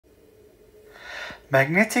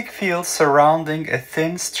Magnetic field surrounding a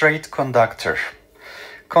thin straight conductor.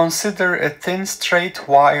 Consider a thin straight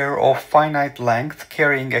wire of finite length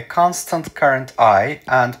carrying a constant current I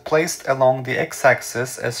and placed along the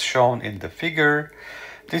x-axis as shown in the figure.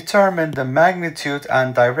 Determine the magnitude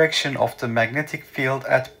and direction of the magnetic field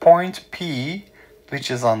at point P, which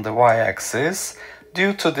is on the y-axis,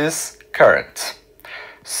 due to this current.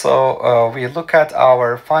 So we look at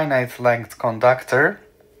our finite length conductor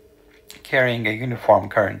carrying a uniform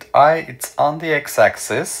current I. It's on the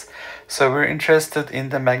x-axis. So we're interested in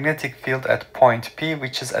the magnetic field at point P,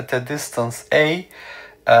 which is at a distance A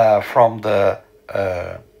from the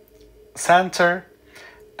center.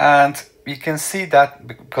 And we can see that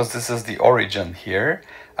because this is the origin here.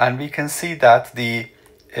 And we can see that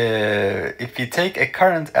if we take a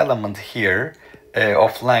current element here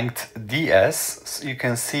of length ds, so you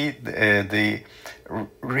can see the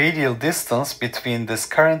radial distance between this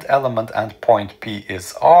current element and point P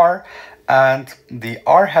is r, and the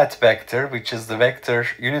r hat vector, which is the vector,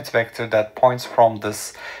 unit vector that points from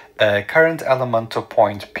this current element to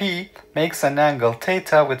point P, makes an angle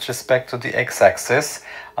theta with respect to the x-axis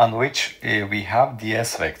on which we have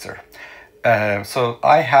ds vector. So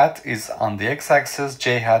I hat is on the x-axis,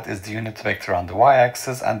 j hat is the unit vector on the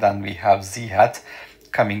y-axis, and then we have z hat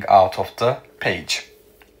coming out of the page.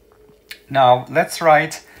 Now let's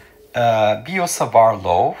write Biot-Savart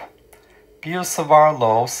law. Biot-Savart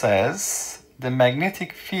law says the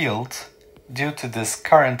magnetic field due to this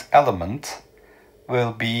current element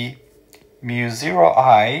will be mu 0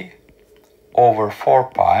 I over 4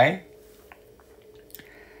 pi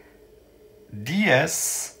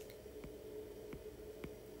ds,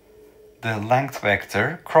 the length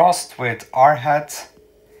vector, crossed with r hat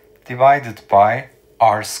divided by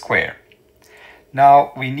r square.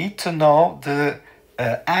 Now we need to know the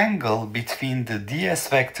angle between the ds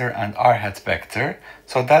vector and r hat vector.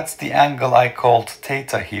 So that's the angle I called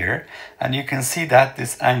theta here. And you can see that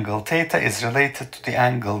this angle theta is related to the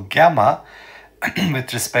angle gamma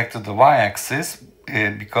with respect to the y-axis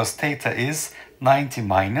because theta is 90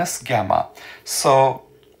 minus gamma. So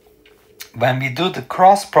when we do the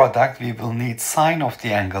cross product, we will need sine of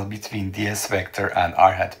the angle between ds vector and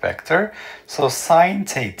r hat vector. So sine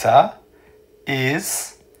theta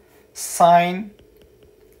is sine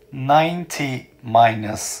 90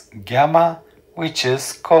 minus gamma, which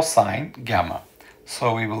is cosine gamma.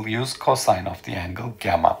 So we will use cosine of the angle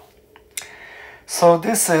gamma. So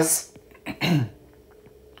this is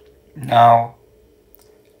now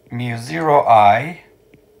mu 0 I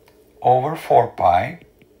over 4 pi.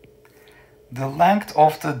 The length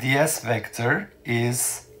of the ds vector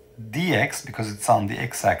is dx because it's on the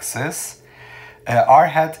x-axis. R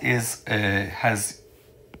hat has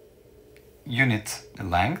unit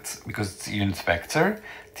length because it's a unit vector.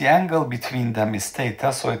 The angle between them is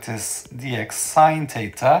theta, so it is dx sine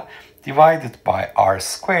theta divided by r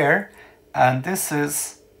square. And this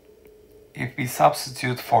is, if we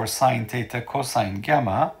substitute for sine theta cosine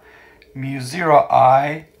gamma, mu 0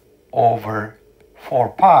 I over 4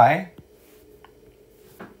 pi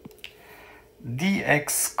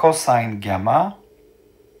dx cosine gamma.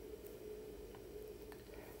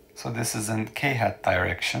 So this is in k hat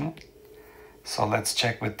direction. So let's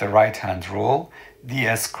check with the right hand rule.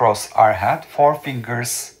 ds cross r hat, 4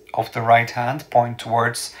 fingers of the right hand point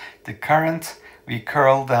towards the current. We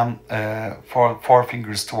curl them for 4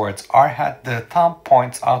 fingers towards r hat. The thumb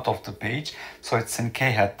points out of the page, so it's in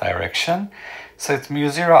k hat direction. So it's mu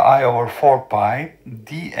 0 I over 4 pi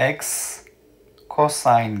dx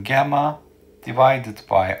cosine gamma divided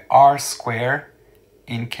by r square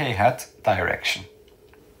in k hat direction.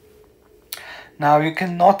 Now you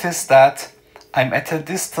can notice that I'm at a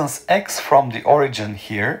distance x from the origin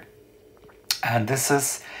here, and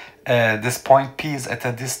this point P is at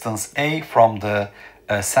a distance a from the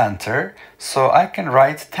center. So I can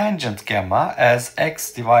write tangent gamma as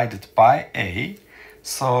x divided by a.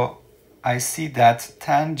 So I see that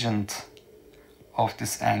tangent of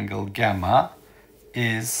this angle gamma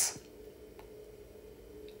is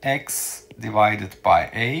x divided by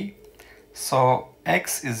a. So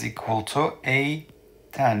x is equal to a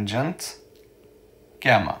tangent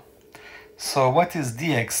gamma. So what is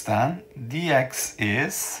dx then? dx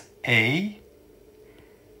is a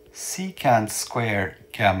secant square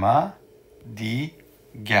gamma d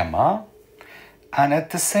gamma. And at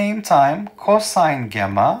the same time, cosine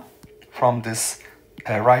gamma from this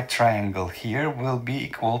right triangle here will be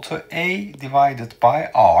equal to a divided by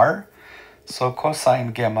r. So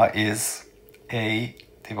cosine gamma is a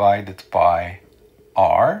divided by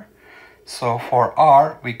r. So for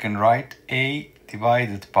r, we can write a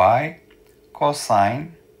divided by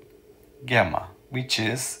cosine gamma. which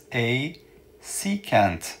is a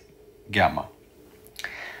secant gamma.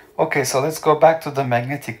 Okay, so let's go back to the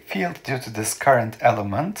magnetic field due to this current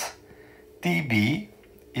element. dB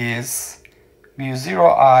is mu 0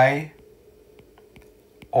 I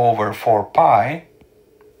over 4 pi.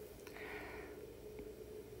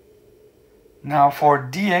 Now for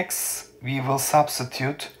dx, we will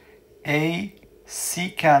substitute a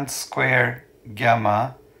secant square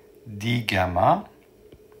gamma d gamma.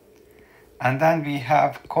 And then we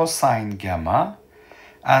have cosine gamma.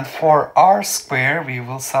 And for r square, we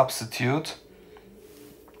will substitute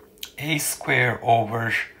a square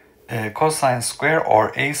over cosine square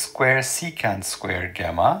or a square secant square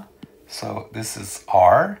gamma. So this is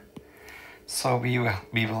r. So we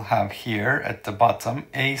will have here at the bottom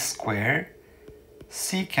a square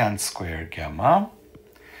secant square gamma.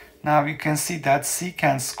 Now you can see that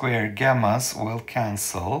secant square gammas will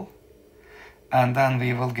cancel. And then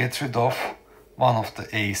we will get rid of one of the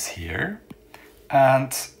a's here.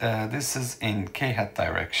 And this is in k hat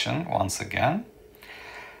direction once again.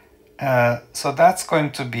 So that's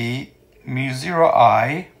going to be mu 0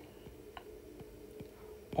 I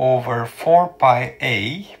over 4 pi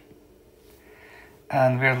a.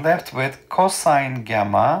 And we're left with cosine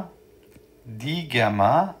gamma d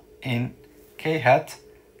gamma in k hat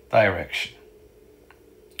direction.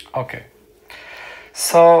 Okay.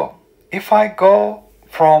 So if I go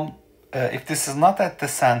from, if this is not at the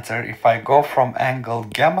center, if I go from angle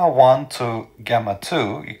gamma 1 to gamma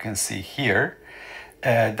 2, you can see here,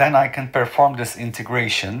 then I can perform this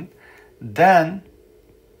integration. Then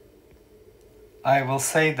I will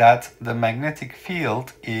say that the magnetic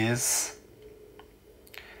field is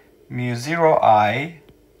mu 0 I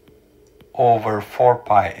over 4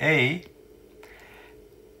 pi a.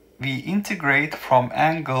 We integrate from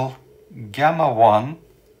angle gamma 1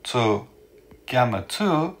 to gamma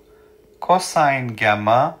 2 cosine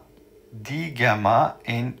gamma d gamma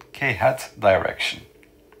in k hat direction.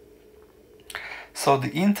 So the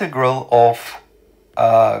integral of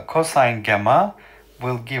cosine gamma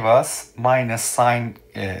will give us minus sine,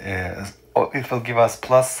 it will give us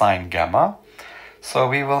plus sine gamma. So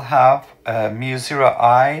we will have mu 0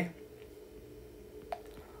 I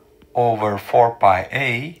over 4 pi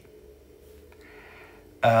a.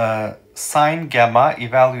 Sine gamma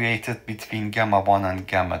evaluated between gamma 1 and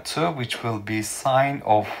gamma 2, which will be sine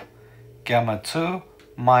of gamma 2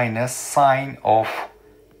 minus sine of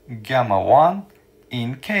gamma 1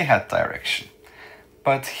 in k hat direction.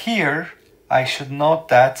 But here I should note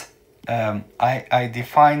that I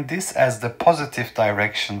define this as the positive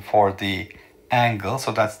direction for the angle,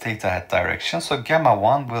 so that's theta hat direction. So gamma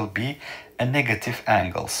 1 will be a negative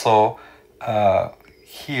angle. So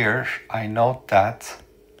here I note that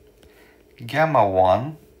gamma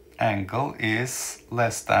 1 angle is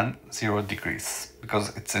less than 0 degrees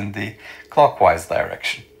because it's in the clockwise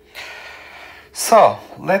direction. So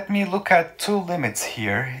let me look at two limits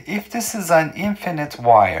here. If this is an infinite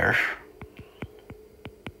wire,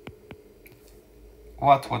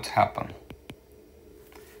 what would happen?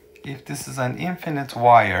 If this is an infinite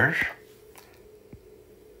wire,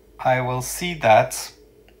 I will see that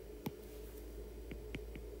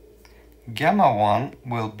gamma 1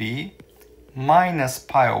 will be minus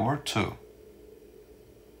pi over 2.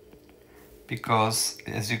 Because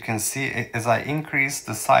as you can see, as I increase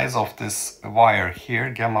the size of this wire here,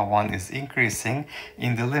 gamma 1 is increasing.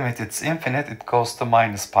 In the limit it's infinite, it goes to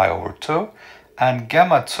minus pi over 2. And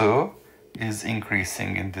gamma 2 is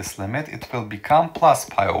increasing in this limit, it will become plus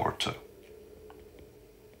pi over 2.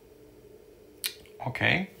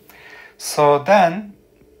 Okay, so then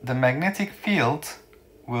the magnetic field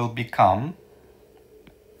will become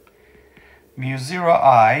mu 0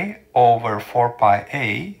 I over 4 pi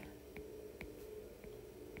a.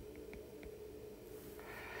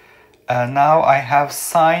 Now I have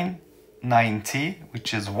sine 90,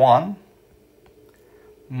 which is 1,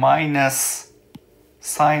 minus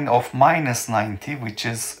sine of minus 90, which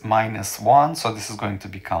is minus 1. So this is going to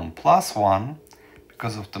become plus 1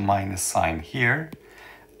 because of the minus sign here,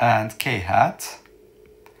 and k hat.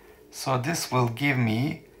 So this will give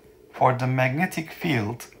me, for the magnetic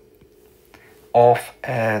field of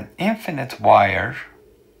an infinite wire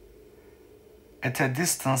at a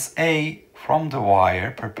distance a from the wire,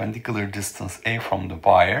 perpendicular distance a from the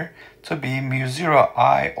wire, to be mu 0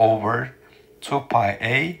 I over 2 pi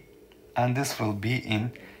a, and this will be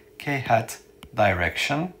in k hat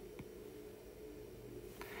direction.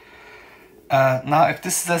 Now if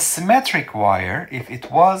this is a symmetric wire, if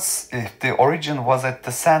the origin was at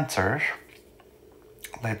the center,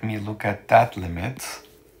 let me look at that limit.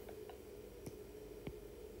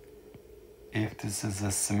 If this is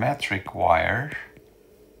a symmetric wire,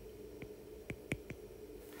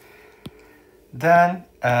 Then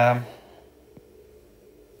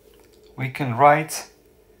we can write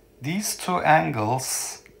these two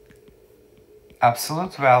angles.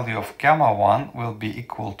 Absolute value of gamma 1 will be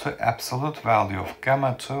equal to absolute value of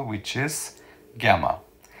gamma 2, which is gamma.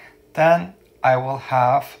 Then I will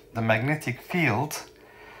have the magnetic field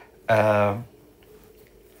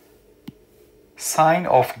sine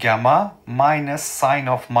of gamma minus sine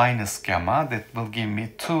of minus gamma. That will give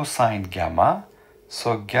me 2 sine gamma.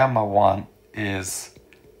 So gamma 1 is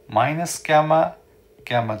minus gamma,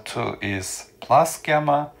 gamma 2 is plus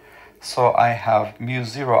gamma. So I have mu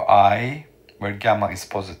 0 I, where gamma is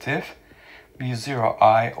positive, mu 0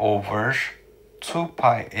 I over 2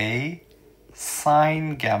 pi a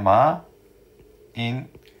sine gamma in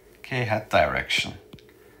k hat direction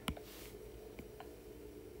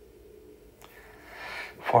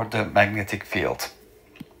for the magnetic field.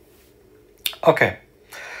 Okay,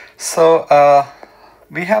 so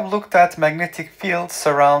we have looked at magnetic field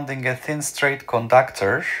surrounding a thin straight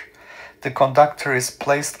conductor. The conductor is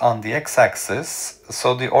placed on the x-axis,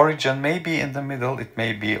 so the origin may be in the middle, it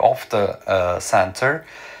may be off the center.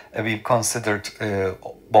 We've considered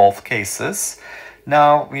both cases.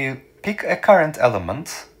 Now we pick a current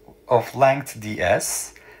element of length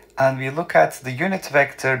ds, and we look at the unit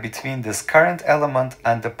vector between this current element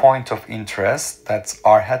and the point of interest, that's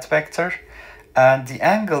r hat vector, and the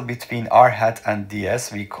angle between r hat and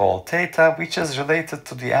ds we call theta, which is related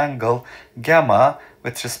to the angle gamma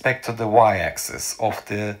with respect to the y-axis of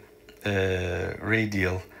the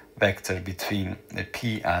radial vector between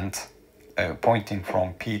p and pointing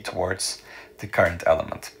from p towards the current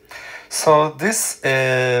element. So this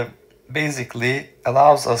basically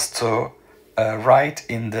allows us to write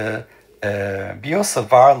in the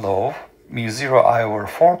Biot-Savart law mu 0 I over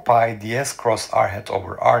 4 pi ds cross r hat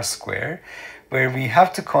over r square, where we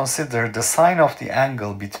have to consider the sine of the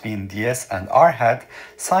angle between ds and r hat.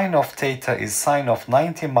 Sine of theta is sine of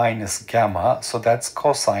 90 minus gamma, so that's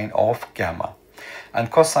cosine of gamma. And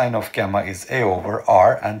cosine of gamma is a over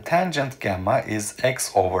r, and tangent gamma is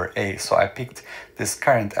x over a. So I picked this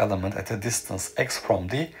current element at a distance x from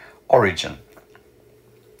the origin.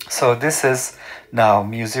 So this is now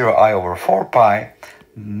mu 0 I over 4 pi,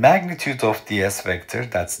 magnitude of ds vector,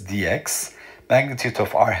 that's dx, magnitude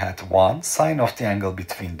of r hat 1, sine of the angle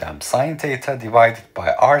between them, sine theta divided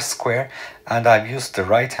by r square, and I've used the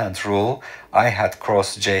right hand rule. I hat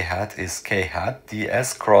cross j hat is k hat,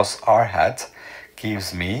 ds cross r hat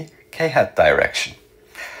gives me k hat direction.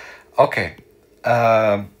 Okay,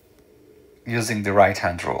 using the right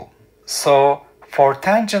hand rule. So for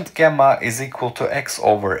tangent gamma is equal to x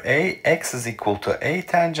over a, x is equal to a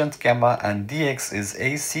tangent gamma, and dx is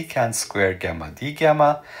a secant square gamma d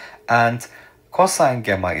gamma, and cosine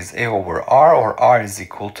gamma is a over r, or r is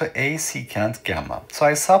equal to a secant gamma. So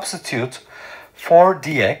I substitute for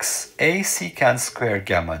dx a secant square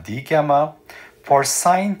gamma d gamma, for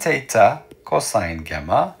sine theta cosine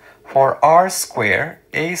gamma, for r square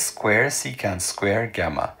a square secant square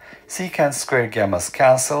gamma. Secant square gammas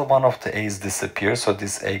cancel, one of the a's disappears, so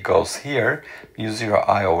this a goes here, mu 0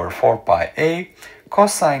 I over 4 pi a,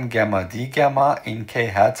 cosine gamma d gamma in k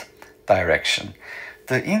hat direction.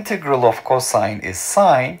 The integral of cosine is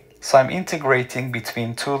sine, so I'm integrating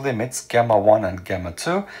between two limits, gamma 1 and gamma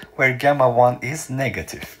 2, where gamma 1 is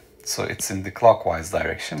negative. So it's in the clockwise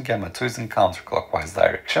direction, gamma 2 is in counterclockwise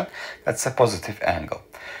direction. That's a positive angle.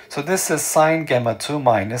 So this is sine gamma 2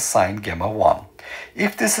 minus sine gamma 1.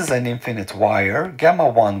 If this is an infinite wire, gamma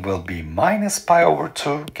 1 will be minus pi over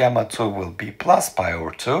 2, gamma 2 will be plus pi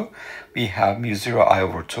over 2. We have mu 0 I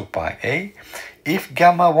over 2 pi a. If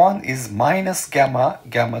gamma 1 is minus gamma,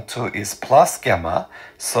 gamma 2 is plus gamma,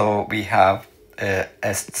 so we have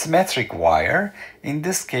a symmetric wire. In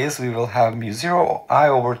this case, we will have mu 0 I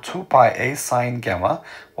over 2 pi a sine gamma.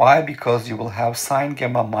 Why? Because you will have sine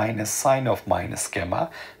gamma minus sine of minus gamma,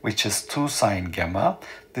 which is 2 sine gamma.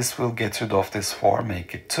 This will get rid of this 4,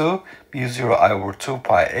 make it 2. Mu 0 I over 2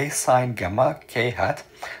 pi a sine gamma k hat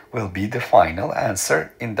will be the final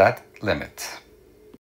answer in that limit.